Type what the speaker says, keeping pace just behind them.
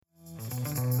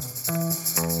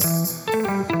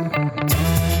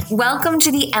Welcome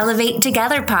to the Elevate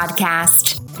Together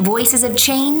podcast, voices of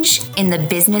change in the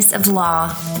business of law.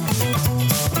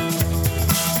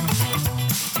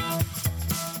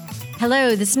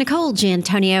 Hello, this is Nicole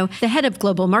Giantonio, the head of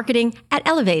global marketing at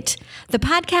Elevate. The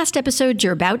podcast episode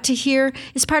you're about to hear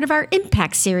is part of our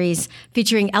Impact series,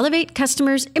 featuring Elevate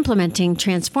customers implementing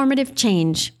transformative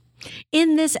change.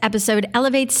 In this episode,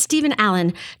 Elevate's Stephen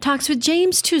Allen talks with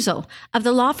James Tuzel of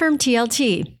the law firm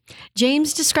TLT.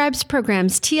 James describes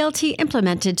programs TLT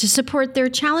implemented to support their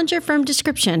challenger firm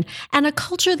description and a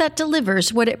culture that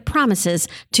delivers what it promises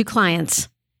to clients.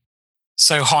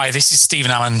 So hi, this is Stephen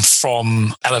Allen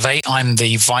from Elevate. I'm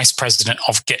the Vice President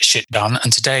of Get Shit Done,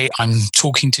 and today I'm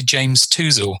talking to James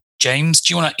Tuzel. James,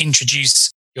 do you want to introduce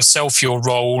yourself, your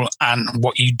role, and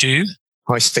what you do?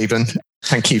 Hi, Stephen.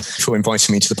 Thank you for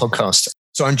inviting me to the podcast.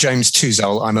 So I'm James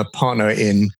Tuzel. I'm a partner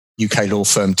in UK law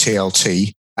firm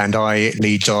TLT, and I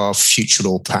lead our future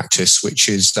law practice, which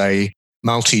is a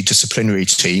multidisciplinary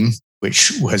team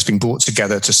which has been brought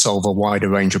together to solve a wider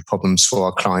range of problems for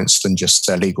our clients than just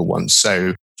their legal ones.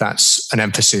 So that's an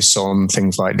emphasis on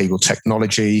things like legal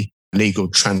technology, legal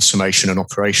transformation and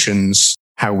operations,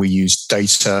 how we use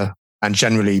data, and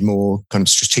generally more kind of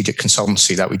strategic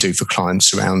consultancy that we do for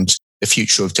clients around the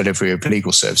future of delivery of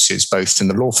legal services, both in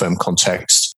the law firm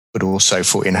context, but also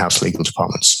for in-house legal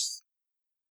departments.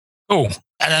 Cool.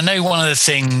 And I know one of the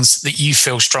things that you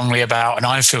feel strongly about, and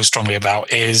I feel strongly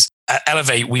about, is at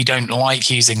Elevate, we don't like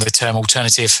using the term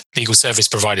alternative legal service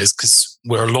providers because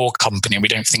we're a law company and we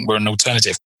don't think we're an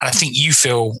alternative. And I think you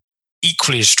feel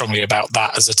equally as strongly about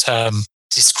that as a term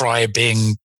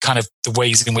describing kind of the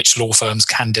ways in which law firms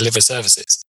can deliver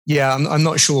services. Yeah, I'm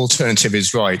not sure alternative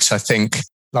is right. I think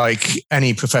like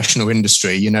any professional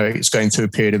industry, it's going through a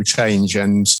period of change,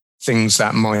 and things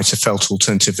that might have felt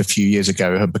alternative a few years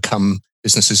ago have become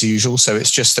business as usual. So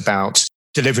it's just about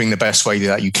delivering the best way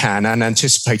that you can and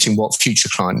anticipating what future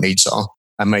client needs are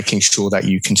and making sure that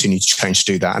you continue to change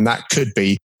to do that. And that could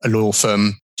be a law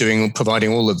firm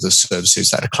providing all of the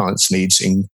services that a client's needs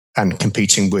and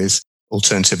competing with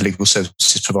alternative legal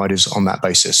services providers on that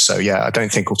basis. So yeah, I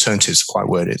don't think alternative is the quite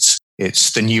word.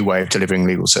 It's the new way of delivering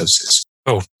legal services.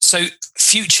 Oh, so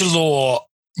future law,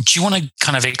 do you want to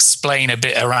kind of explain a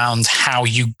bit around how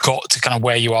you got to kind of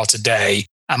where you are today?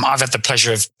 I've had the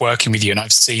pleasure of working with you, and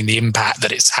I've seen the impact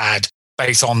that it's had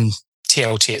both on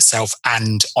TLT itself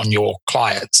and on your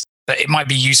clients. But it might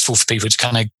be useful for people to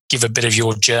kind of give a bit of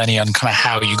your journey on kind of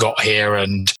how you got here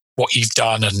and what you've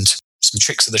done and some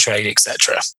tricks of the trade,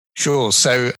 etc. Sure.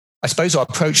 So I suppose our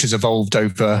approach has evolved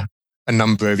over a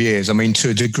number of years. I mean,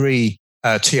 to a degree,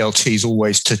 TLT is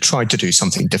always to try to do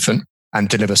something different and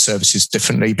deliver services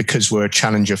differently, because we're a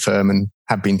challenger firm and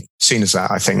have been seen as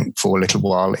that, I think, for a little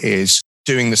while. Is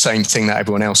doing the same thing that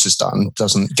everyone else has done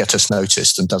doesn't get us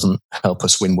noticed and doesn't help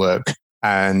us win work.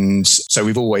 And so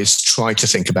we've always tried to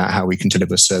think about how we can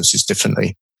deliver services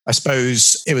differently. I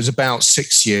suppose it was about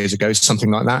 6 years ago,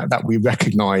 something like that we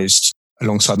recognized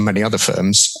alongside many other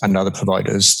firms and other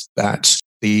providers that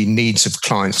the needs of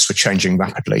clients were changing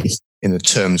rapidly in the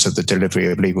terms of the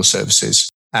delivery of legal services.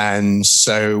 And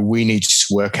so we needed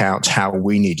to work out how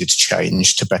we needed to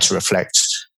change to better reflect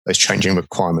those changing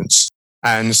requirements.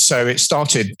 And so it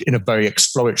started in a very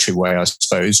exploratory way, I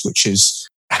suppose, which is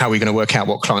how we're going to work out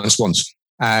what clients want.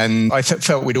 And I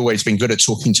felt we'd always been good at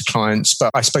talking to clients,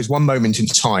 but I suppose one moment in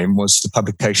time was the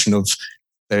publication of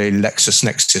the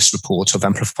LexisNexis report of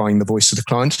Amplifying the Voice of the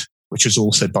Client, which was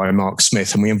authored by Mark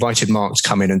Smith. And we invited Mark to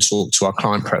come in and talk to our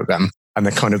client program. And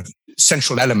the kind of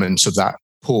central element of that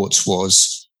report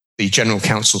was the General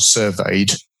Counsel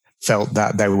surveyed felt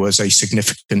that there was a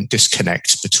significant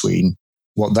disconnect between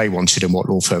what they wanted and what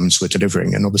law firms were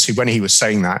delivering. And obviously, when he was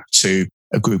saying that to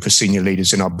a group of senior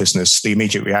leaders in our business, the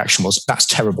immediate reaction was, that's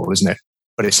terrible, isn't it?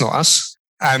 But it's not us.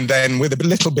 And then with a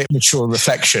little bit mature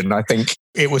reflection, I think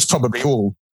it was probably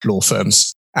all law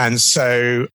firms. And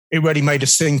so it really made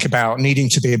us think about needing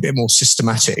to be a bit more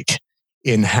systematic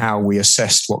in how we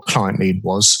assessed what client need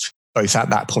was, both at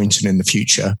that point and in the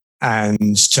future,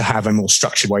 and to have a more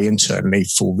structured way internally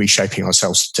for reshaping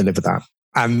ourselves to deliver that.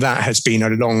 And that has been a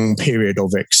long period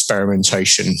of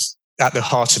experimentation. At the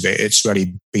heart of it, it's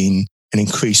really been an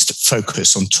increased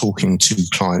focus on talking to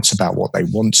clients about what they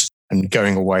want and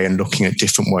going away and looking at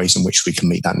different ways in which we can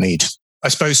meet that need. I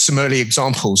suppose some early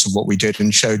examples of what we did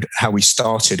and showed how we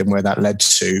started and where that led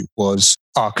to was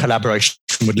our collaboration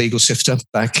with LegalSifter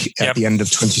back at the end of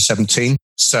 2017.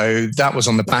 So that was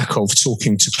on the back of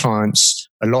talking to clients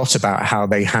a lot about how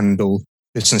they handle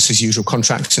business as usual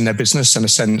contracts in their business, in a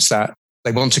sense that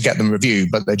they want to get them reviewed,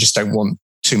 but they just don't want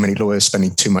too many lawyers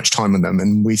spending too much time on them.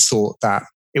 And we thought that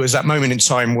it was that moment in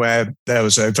time where there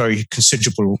was a very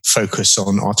considerable focus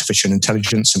on artificial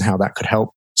intelligence and how that could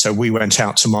help. So we went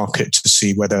out to market to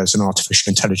see whether there's an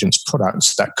artificial intelligence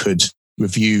product that could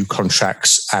review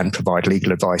contracts and provide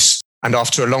legal advice. And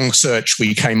after a long search,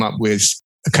 we came across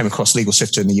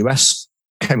LegalSifter in the US,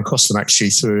 came across them actually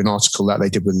through an article that they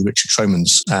did with Richard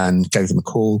Tromans and gave them a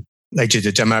call. They did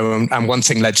a demo and one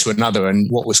thing led to another.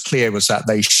 And what was clear was that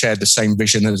they shared the same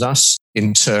vision as us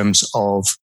in terms of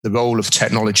the role of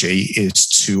technology is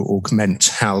to augment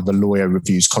how the lawyer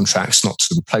reviews contracts, not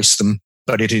to replace them.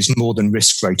 But it is more than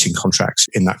risk rating contracts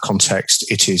in that context.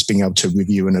 It is being able to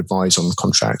review and advise on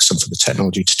contracts and for the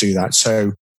technology to do that.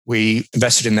 So we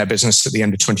invested in their business at the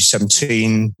end of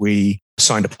 2017. We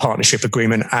signed a partnership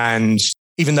agreement. And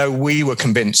even though we were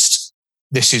convinced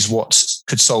this is what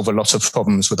could solve a lot of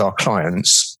problems with our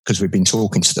clients, because we've been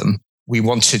talking to them, we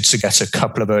wanted to get a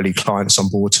couple of early clients on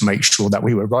board to make sure that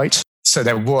we were right. So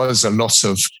there was a lot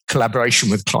of collaboration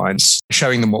with clients,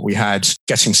 showing them what we had,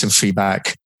 getting some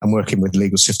feedback, and working with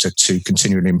LegalSifter to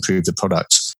continually improve the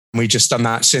product. And we've just done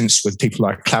that since with people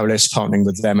like Claralis, partnering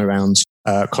with them around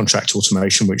contract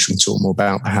automation, which we can talk more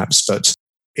about perhaps. But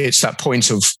it's that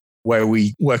point of where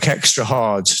we work extra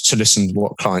hard to listen to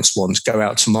what clients want, go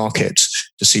out to market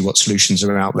to see what solutions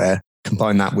are out there,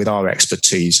 combine that with our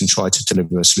expertise and try to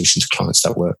deliver a solution to clients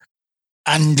that work.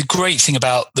 And the great thing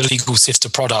about the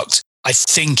LegalSifter product, I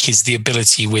think, is the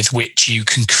ability with which you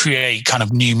can create kind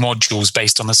of new modules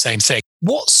based on the same thing.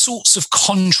 What sorts of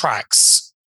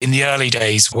contracts in the early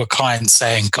days were clients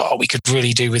saying, God, we could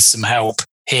really do with some help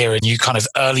here, and you kind of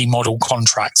early model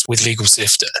contracts with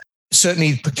LegalSifter?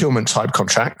 Certainly procurement type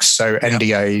contracts. So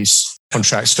NDAs,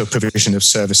 contracts for provision of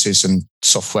services and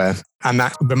software. And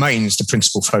that remains the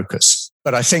principal focus.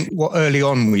 But I think what early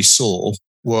on we saw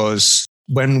was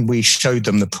when we showed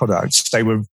them the products, they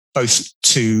were both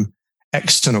to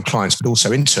external clients, but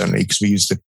also internally, because we use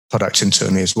the product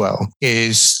internally as well,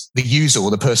 is the user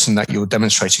or the person that you're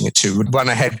demonstrating it to would run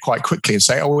ahead quite quickly and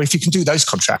say, oh, if you can do those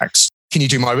contracts, can you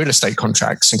do my real estate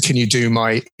contracts? And can you do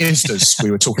my ISDAs?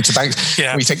 We were talking to banks.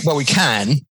 Yeah. We think, well, we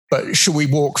can, but should we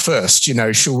walk first?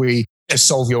 Should we just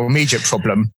solve your immediate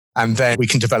problem and then we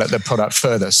can develop the product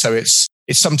further? So it's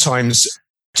sometimes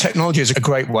technology is a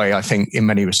great way, I think, in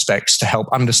many respects to help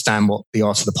understand what the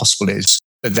art of the possible is.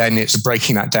 But then it's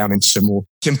breaking that down into more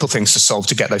simple things to solve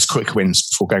to get those quick wins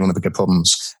before going on the bigger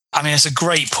problems. I mean, it's a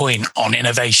great point on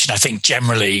innovation, I think,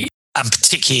 generally, and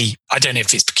particularly, I don't know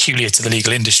if it's peculiar to the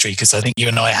legal industry, because I think you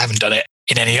and I haven't done it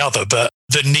in any other, but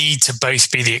the need to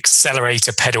both be the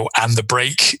accelerator pedal and the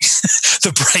brake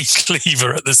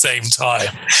lever at the same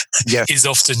time is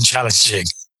often challenging.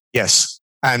 Yes.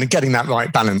 And getting that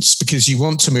right balance, because you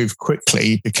want to move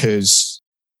quickly, because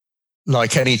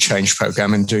like any change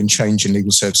program, and doing change in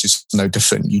legal services is no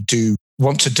different. You do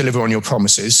want to deliver on your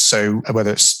promises. So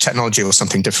whether it's technology or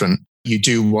something different, you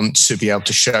do want to be able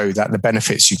to show that the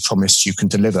benefits you promised you can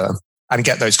deliver and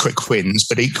get those quick wins.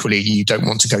 But equally, you don't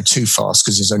want to go too fast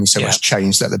because there's only so much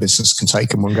change that the business can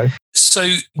take in one go. So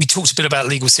we talked a bit about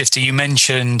LegalSifter. You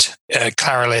mentioned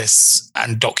Claralis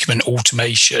and document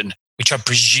automation, which I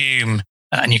presume,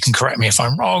 and you can correct me if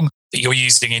I'm wrong, that you're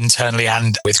using internally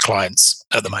and with clients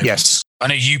at the moment. Yes. I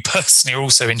know you personally are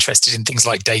also interested in things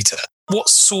like data. What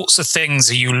sorts of things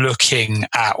are you looking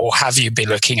at, or have you been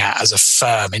looking at as a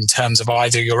firm in terms of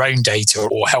either your own data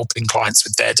or helping clients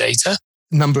with their data?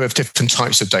 A number of different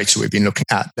types of data we've been looking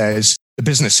at. There's the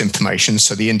business information,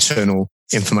 so the internal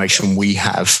information we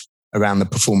have around the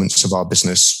performance of our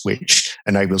business, which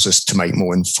enables us to make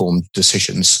more informed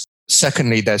decisions.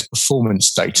 Secondly, there's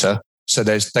performance data. So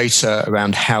there's data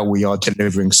around how we are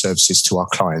delivering services to our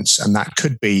clients. And that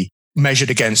could be measured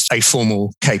against a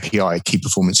formal KPI, key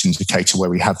performance indicator, where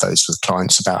we have those with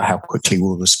clients about how quickly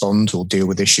we'll respond or deal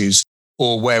with issues,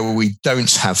 or where we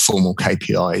don't have formal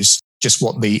KPIs, just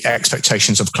what the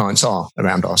expectations of clients are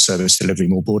around our service delivery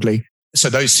more broadly. So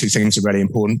those two things are really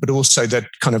important. But also the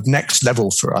kind of next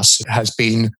level for us has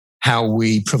been how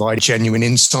we provide genuine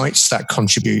insights that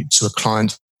contribute to a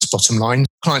client's bottom line.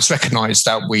 Clients recognize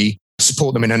that we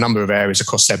support them in a number of areas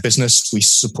across their business. We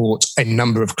support a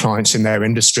number of clients in their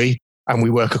industry, and we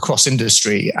work across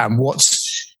industry. And what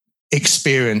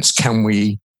experience can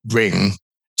we bring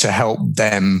to help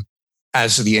them,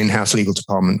 as the in-house legal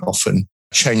department, often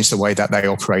change the way that they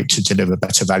operate to deliver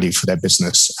better value for their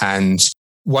business? And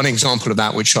one example of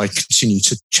that, which I continue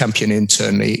to champion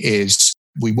internally, is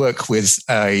we work with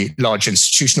a large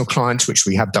institutional client, which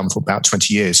we have done for about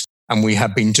 20 years. And we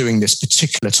have been doing this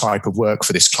particular type of work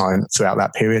for this client throughout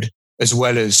that period, as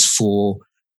well as for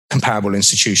comparable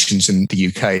institutions in the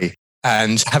UK.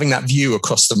 And having that view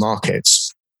across the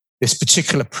markets, this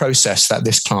particular process that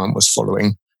this client was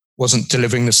following wasn't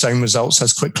delivering the same results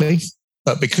as quickly.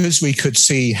 But because we could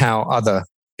see how other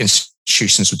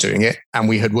institutions were doing it, and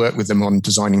we had worked with them on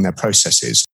designing their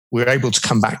processes, we were able to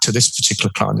come back to this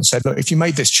particular client and say, look, if you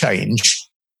made this change,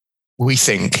 we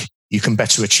think you can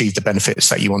better achieve the benefits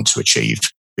that you want to achieve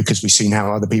because we've seen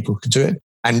how other people could do it.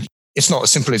 And it's not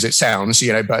as simple as it sounds,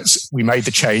 but we made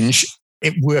the change,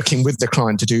 working with the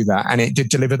client to do that, and it did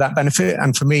deliver that benefit.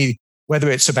 And for me, whether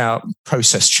it's about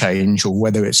process change or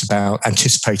whether it's about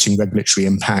anticipating regulatory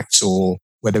impacts or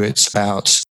whether it's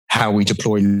about how we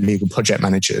deploy legal project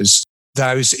managers,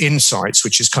 those insights,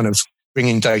 which is kind of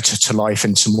bringing data to life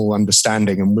into more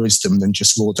understanding and wisdom than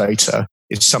just raw data,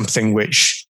 is something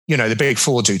which, the big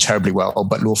four do terribly well,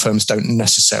 but law firms don't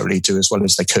necessarily do as well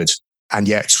as they could. And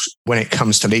yet, when it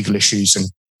comes to legal issues and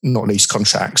not least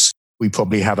contracts, we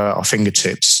probably have at our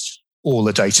fingertips all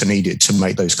the data needed to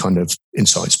make those kind of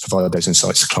insights, provide those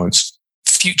insights to clients.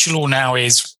 Future Law now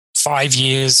is 5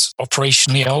 years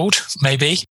operationally old,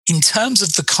 maybe. In terms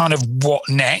of the kind of what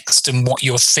next and what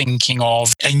you're thinking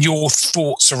of and your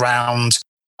thoughts around,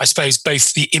 I suppose,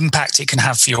 both the impact it can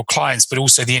have for your clients, but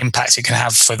also the impact it can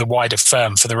have for the wider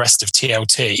firm, for the rest of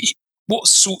TLT, what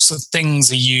sorts of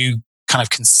things are you kind of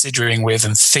considering with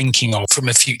and thinking of from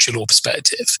a Future Law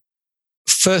perspective?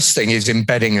 First thing is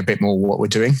embedding a bit more what we're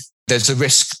doing. There's a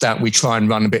risk that we try and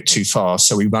run a bit too fast,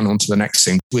 so we run on to the next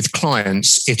thing. With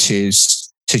clients, it is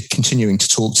to continuing to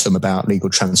talk to them about legal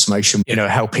transformation,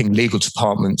 helping legal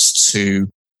departments to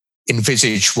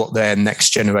envisage what their next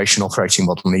generation operating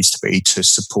model needs to be to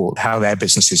support how their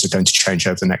businesses are going to change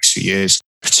over the next few years.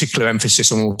 Particular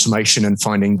emphasis on automation and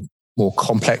finding more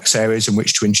complex areas in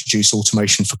which to introduce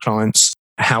automation for clients,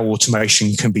 how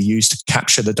automation can be used to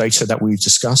capture the data that we've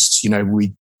discussed.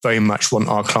 We very much want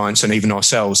our clients and even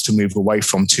ourselves to move away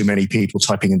from too many people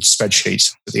typing into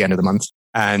spreadsheets at the end of the month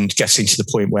and getting to the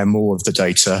point where more of the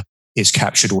data is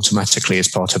captured automatically as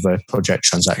part of a project,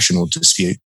 transaction or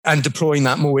dispute. And deploying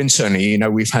that more internally.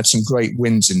 We've had some great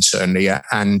wins internally,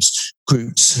 and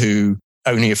groups who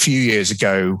only a few years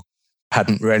ago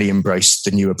hadn't really embraced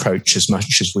the new approach as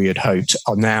much as we had hoped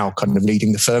are now kind of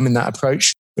leading the firm in that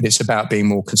approach. But it's about being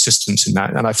more consistent in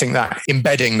that. And I think that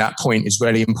embedding that point is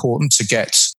really important to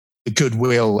get the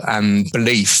goodwill and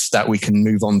belief that we can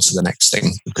move on to the next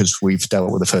thing because we've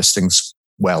dealt with the first things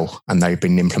well and they've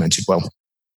been implemented well.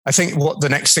 I think what the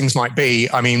next things might be,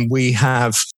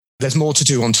 there's more to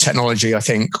do on technology. I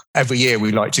think every year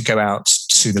we like to go out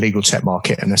to the legal tech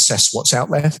market and assess what's out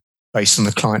there based on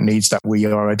the client needs that we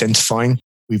are identifying.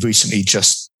 We've recently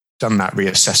just done that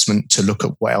reassessment to look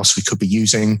at what else we could be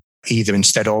using, either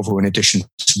instead of or in addition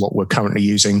to what we're currently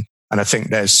using. And I think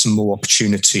there's some more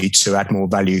opportunity to add more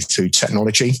value through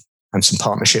technology and some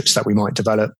partnerships that we might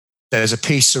develop. There's a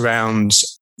piece around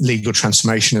legal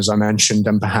transformation, as I mentioned,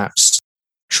 and perhaps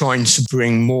trying to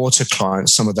bring more to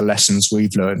clients some of the lessons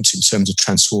we've learned in terms of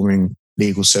transforming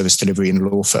legal service delivery in a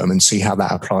law firm and see how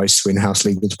that applies to in-house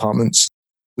legal departments.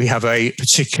 We have a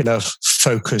particular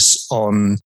focus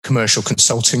on commercial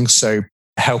consulting, so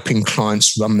helping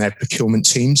clients run their procurement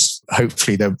teams.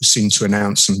 Hopefully they'll soon to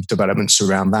announce some developments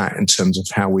around that in terms of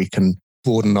how we can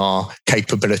broaden our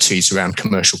capabilities around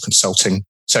commercial consulting.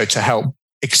 So to help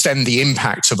extend the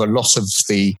impact of a lot of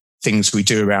the things we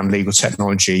do around legal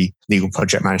technology, legal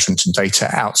project management and data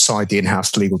outside the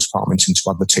in-house legal department into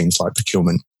other teams like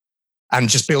procurement. And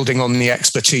just building on the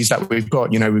expertise that we've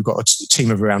got, we've got a team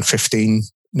of around 15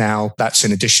 now. That's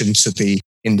in addition to the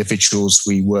individuals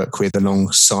we work with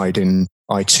alongside in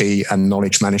IT and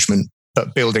knowledge management,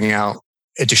 but building out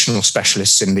additional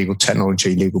specialists in legal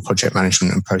technology, legal project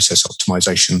management and process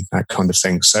optimization, that kind of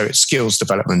thing. So it's skills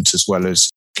development as well as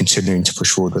continuing to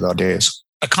push forward with ideas.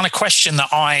 A kind of question that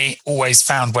I always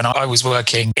found when I was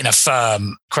working in a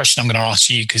firm, question I'm going to ask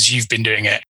you because you've been doing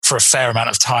it for a fair amount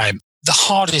of time. The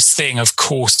hardest thing, of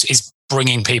course, is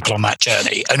bringing people on that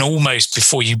journey and almost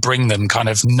before you bring them, kind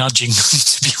of nudging them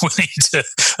to be willing to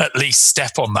at least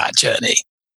step on that journey.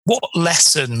 What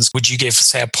lessons would you give,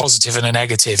 say, a positive and a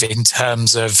negative in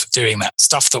terms of doing that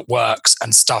stuff that works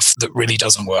and stuff that really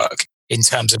doesn't work in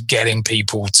terms of getting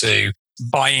people to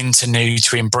buy into new,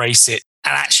 to embrace it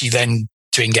and actually then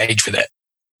to engage with it?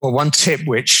 Well, one tip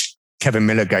which Kevin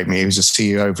Miller gave me, who's the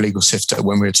CEO of Legal Sifter,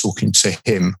 when we were talking to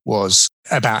him, was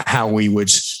about how we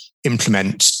would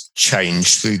implement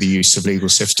change through the use of Legal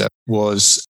Sifter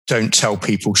was don't tell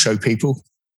people, show people.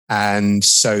 And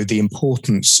so the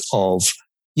importance of,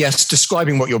 yes,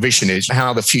 describing what your vision is,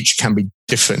 how the future can be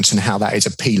different and how that is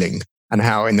appealing and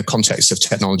how in the context of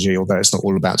technology, although it's not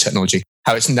all about technology,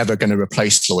 how it's never going to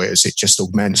replace lawyers, it just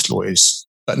augments lawyers.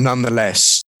 But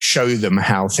nonetheless, show them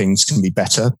how things can be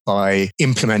better by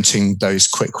implementing those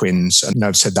quick wins. And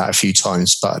I've said that a few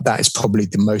times, but that is probably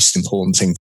the most important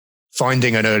thing.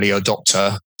 Finding an early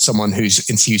adopter, someone who's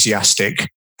enthusiastic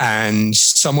and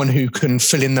someone who can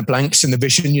fill in the blanks in the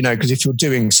vision, because if you're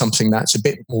doing something that's a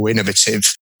bit more innovative,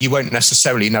 you won't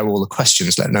necessarily know all the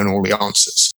questions, let alone all the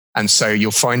answers. And so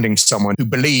you're finding someone who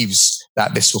believes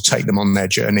that this will take them on their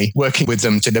journey, working with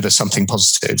them to deliver something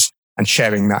positive and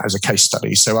sharing that as a case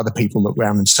study. So other people look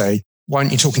around and say, why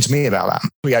aren't you talking to me about that?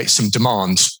 Create some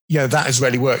demand. That has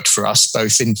really worked for us,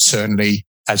 both internally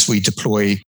as we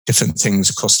deploy different things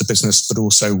across the business, but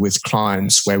also with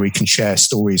clients where we can share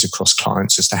stories across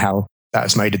clients as to how that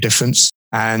has made a difference.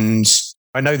 And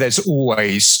I know there's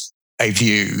always a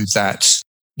view that,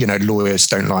 lawyers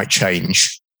don't like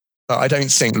change, but I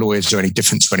don't think lawyers are any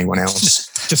different to anyone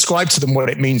else. Describe to them what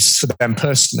it means for them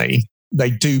personally. They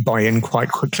do buy in quite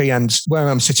quickly. And where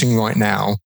I'm sitting right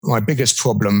now, my biggest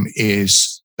problem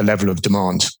is the level of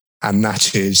demand. And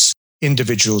that is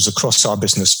individuals across our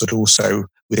business, but also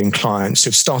within clients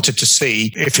who've started to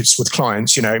see, if it's with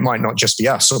clients, it might not just be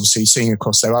us, obviously seeing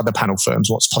across their other panel firms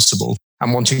what's possible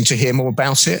and wanting to hear more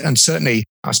about it. And certainly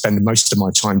I spend most of my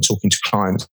time talking to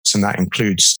clients, and that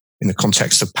includes in the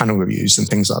context of panel reviews and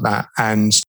things like that.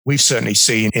 And we've certainly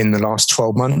seen in the last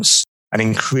 12 months an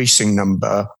increasing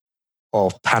number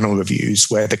of panel reviews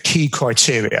where the key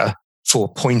criteria for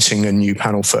appointing a new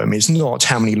panel firm is not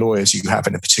how many lawyers you have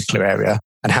in a particular area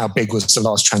and how big was the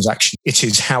last transaction. It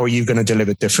is how are you going to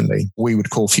deliver differently? We would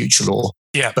call future law.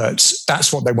 Yeah. But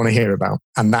that's what they want to hear about.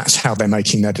 And that's how they're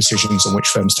making their decisions on which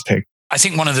firms to pick. I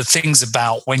think one of the things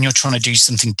about when you're trying to do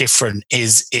something different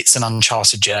is it's an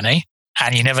uncharted journey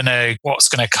and you never know what's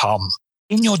going to come.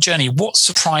 In your journey, what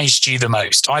surprised you the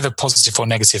most, either positive or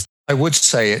negative? I would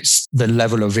say it's the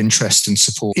level of interest and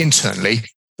support internally,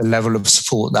 the level of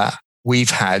support that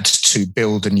we've had to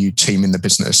build a new team in the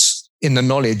business, in the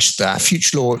knowledge that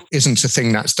future law isn't a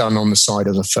thing that's done on the side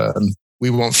of the firm. We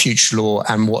want future law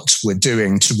and what we're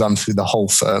doing to run through the whole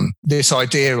firm. This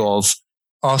idea of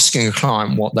asking a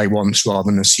client what they want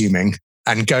rather than assuming,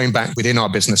 and going back within our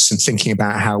business and thinking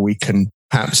about how we can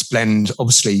perhaps blend,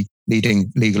 obviously,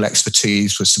 leading legal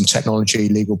expertise with some technology,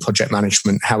 legal project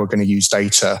management, how we're going to use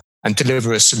data and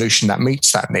deliver a solution that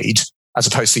meets that need, as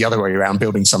opposed to the other way around,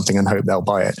 building something and hope they'll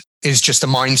buy it, is just a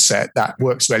mindset that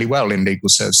works really well in legal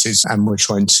services. And we're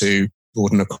trying to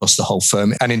broaden across the whole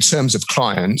firm. And in terms of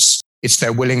clients, it's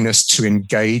their willingness to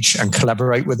engage and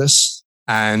collaborate with us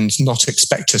and not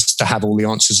expect us to have all the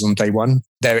answers on day one.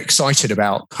 They're excited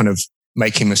about kind of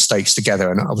making mistakes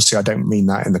together. And obviously, I don't mean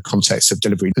that in the context of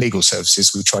delivering legal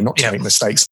services. We try not to make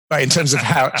mistakes. But in terms of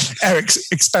how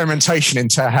Eric's experimentation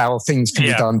into how things can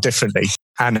be done differently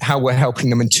and how we're helping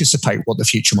them anticipate what the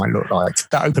future might look like.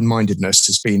 That open-mindedness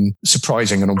has been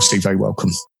surprising and obviously very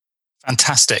welcome.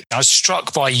 Fantastic. I was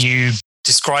struck by you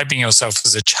describing yourself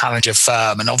as a challenger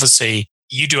firm. And obviously,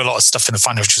 you do a lot of stuff in the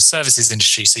financial services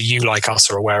industry. So you, like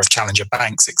us, are aware of challenger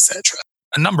banks, etc.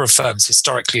 A number of firms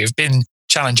historically have been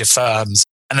challenger firms,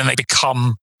 and then they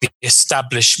become the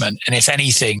establishment. And if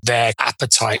anything, their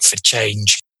appetite for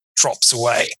change drops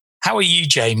away. How are you,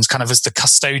 James, kind of as the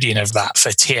custodian of that for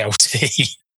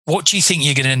TLT? What do you think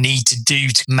you're going to need to do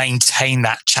to maintain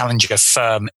that challenger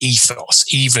firm ethos,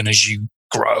 even as you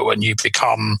grow and you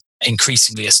become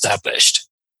increasingly established?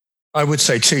 I would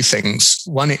say two things.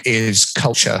 One is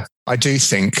culture. I do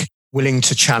think willing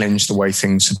to challenge the way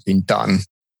things have been done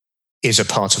is a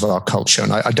part of our culture.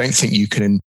 And I don't think you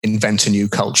can invent a new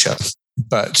culture,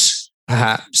 but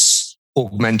perhaps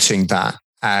augmenting that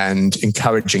and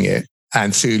encouraging it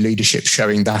and through leadership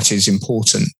showing that is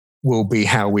important will be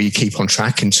how we keep on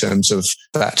track in terms of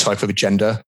that type of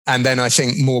agenda. And then I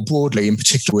think more broadly, in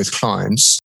particular with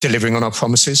clients, delivering on our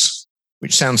promises,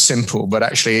 which sounds simple, but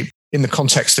actually in the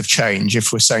context of change,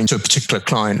 if we're saying to a particular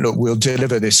client, look, we'll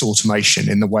deliver this automation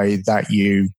in the way that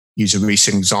you use a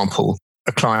recent example,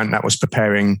 a client that was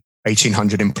preparing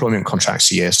 1,800 employment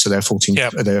contracts a year. So they're the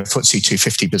FTSE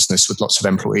 250 business with lots of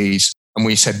employees. And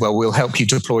we said, well, we'll help you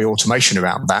deploy automation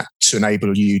around that to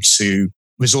enable you to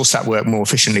resource that work more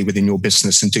efficiently within your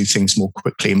business and do things more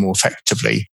quickly and more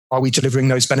effectively. Are we delivering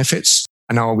those benefits?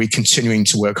 And are we continuing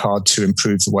to work hard to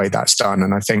improve the way that's done?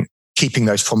 And I think keeping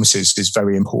those promises is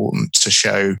very important to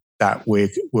show that we're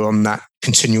on that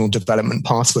continual development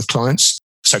path with clients.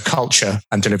 So culture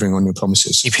and delivering on your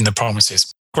promises. Keeping the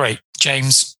promises. Great.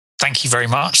 James, thank you very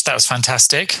much. That was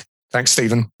fantastic. Thanks,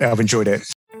 Stephen. I've enjoyed it.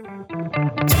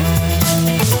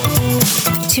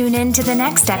 Tune in to the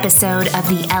next episode of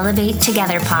the Elevate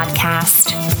Together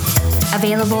podcast.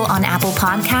 Available on Apple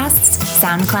Podcasts,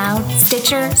 SoundCloud,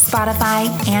 Stitcher, Spotify,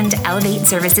 and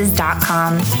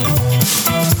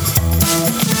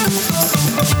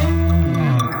ElevateServices.com.